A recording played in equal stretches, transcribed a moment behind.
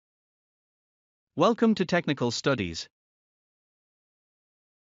Welcome to Technical Studies.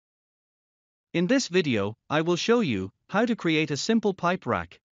 In this video, I will show you how to create a simple pipe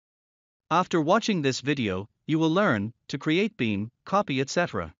rack. After watching this video, you will learn to create beam, copy,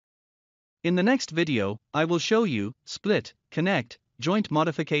 etc. In the next video, I will show you split, connect, joint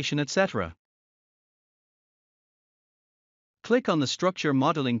modification, etc. Click on the Structure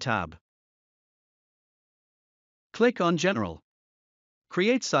Modeling tab. Click on General.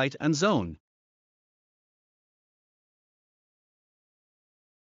 Create Site and Zone.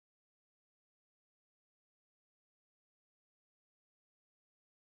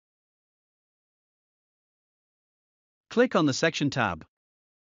 Click on the Section tab.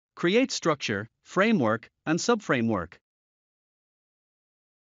 Create Structure, Framework, and Subframework.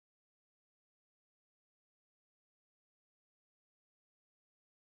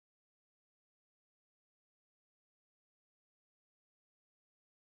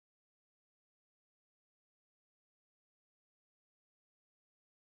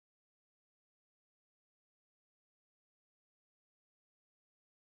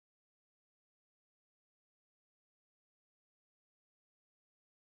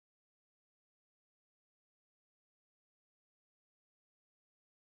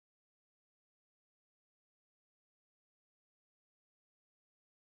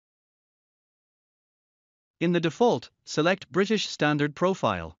 In the default, select British Standard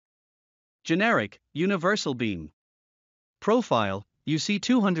Profile. Generic, Universal Beam. Profile, UC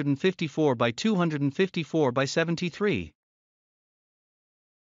 254 by 254 by 73.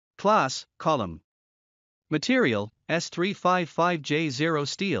 Class, Column. Material, S355J0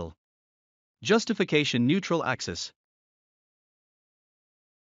 steel. Justification, neutral axis.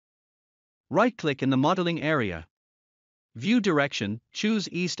 Right-click in the modeling area. View direction, choose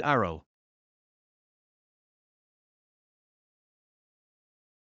east arrow.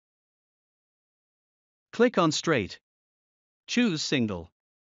 Click on Straight. Choose Single.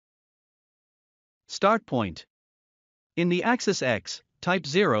 Start point. In the axis X, type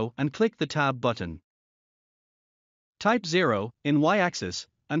 0 and click the Tab button. Type 0 in Y-axis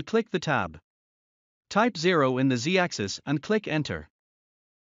and click the Tab. Type 0 in the Z-axis and click Enter.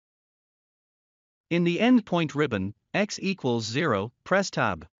 In the End Point ribbon, X equals 0, press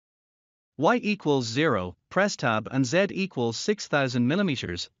Tab. Y equals 0, press Tab, and Z equals 6000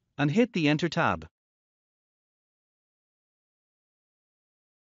 mm, and hit the Enter tab.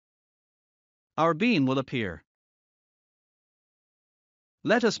 Our beam will appear.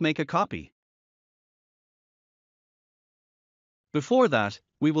 Let us make a copy. Before that,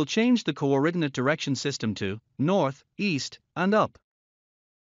 we will change the coordinate direction system to north, east, and up.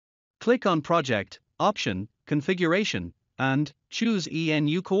 Click on Project, Option, Configuration, and choose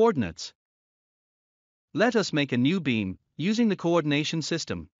ENU coordinates. Let us make a new beam using the coordination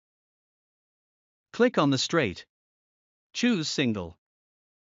system. Click on the straight. Choose Single.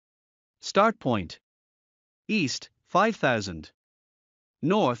 Start point. East, 5000.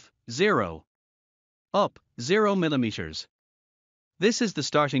 North, 0. Up, 0 mm. This is the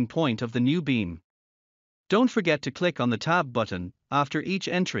starting point of the new beam. Don't forget to click on the Tab button after each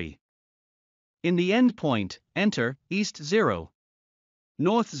entry. In the end point, enter East 0,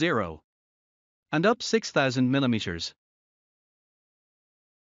 North 0, and up 6000 mm.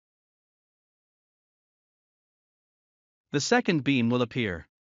 The second beam will appear.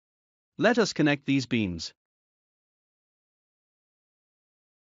 Let us connect these beams.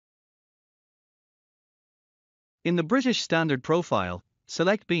 In the British Standard Profile,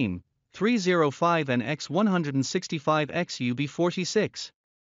 select beam 305NX 165X UB46.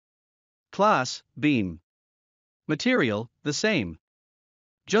 Class, beam. Material, the same.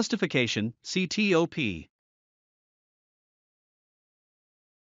 Justification, CTOP.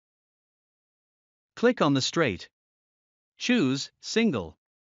 Click on the straight. Choose Single.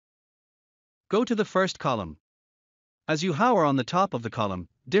 Go to the first column. As you hover on the top of the column,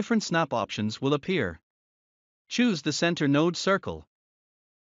 different snap options will appear. Choose the center node circle.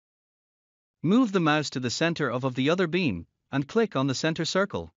 Move the mouse to the center of the other beam, and click on the center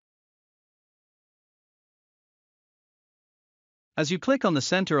circle. As you click on the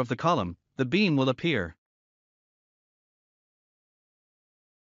center of the column, the beam will appear.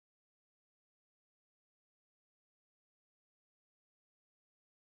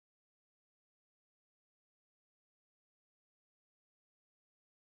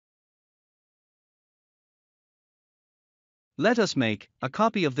 Let us make a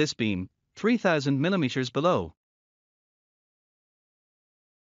copy of this beam, 3000 mm below.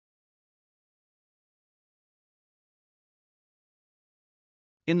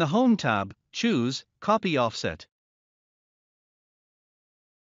 In the Home tab, choose Copy Offset.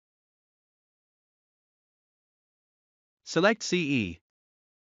 Select CE.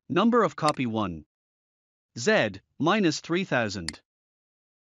 Number of copy 1. Z, minus 3000.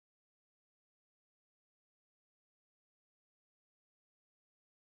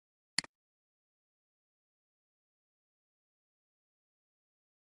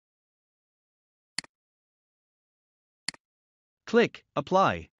 Click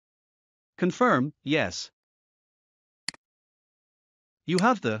Apply. Confirm, yes. You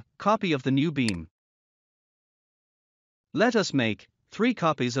have the copy of the new beam. Let us make 3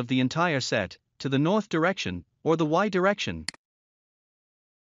 copies of the entire set, to the north direction, or the Y direction.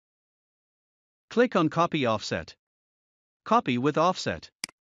 Click on Copy Offset. Copy with offset.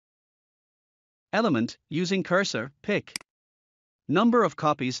 Element, using cursor, pick. Number of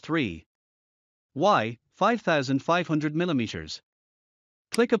copies 3. Y, 5500 mm.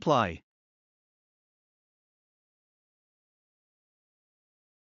 Click Apply.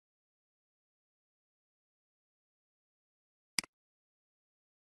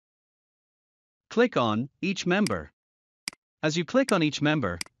 Click on each member. As you click on each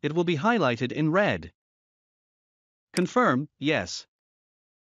member, it will be highlighted in red. Confirm, yes.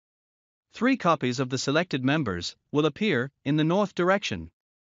 3 copies of the selected members will appear in the north direction.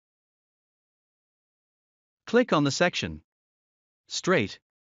 Click on the section. Straight.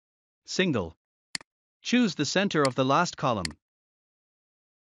 Single. Choose the center of the last column.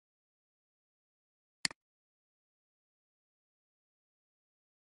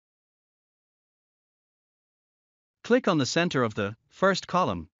 Click on the center of the first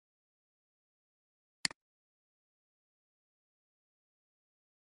column.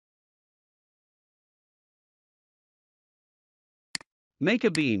 Make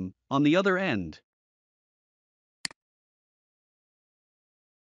a beam on the other end.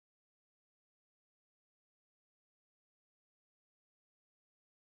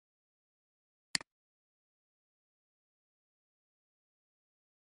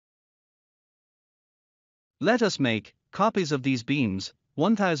 Let us make copies of these beams,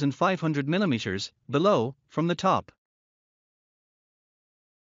 1500 mm, below, from the top.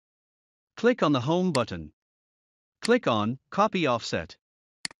 Click on the Home button. Click on Copy Offset.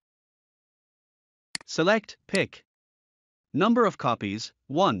 Select Pick. Number of copies,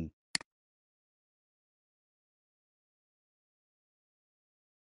 1.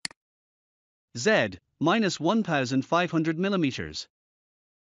 Z, minus 1500 mm.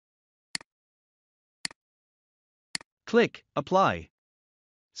 Click Apply.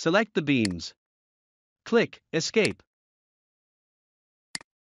 Select the beams. Click Escape.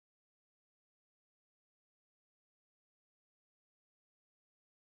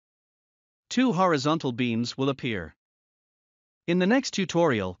 Two horizontal beams will appear. In the next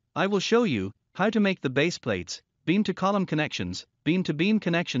tutorial, I will show you how to make the base plates, beam to column connections, beam to beam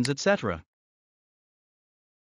connections, etc.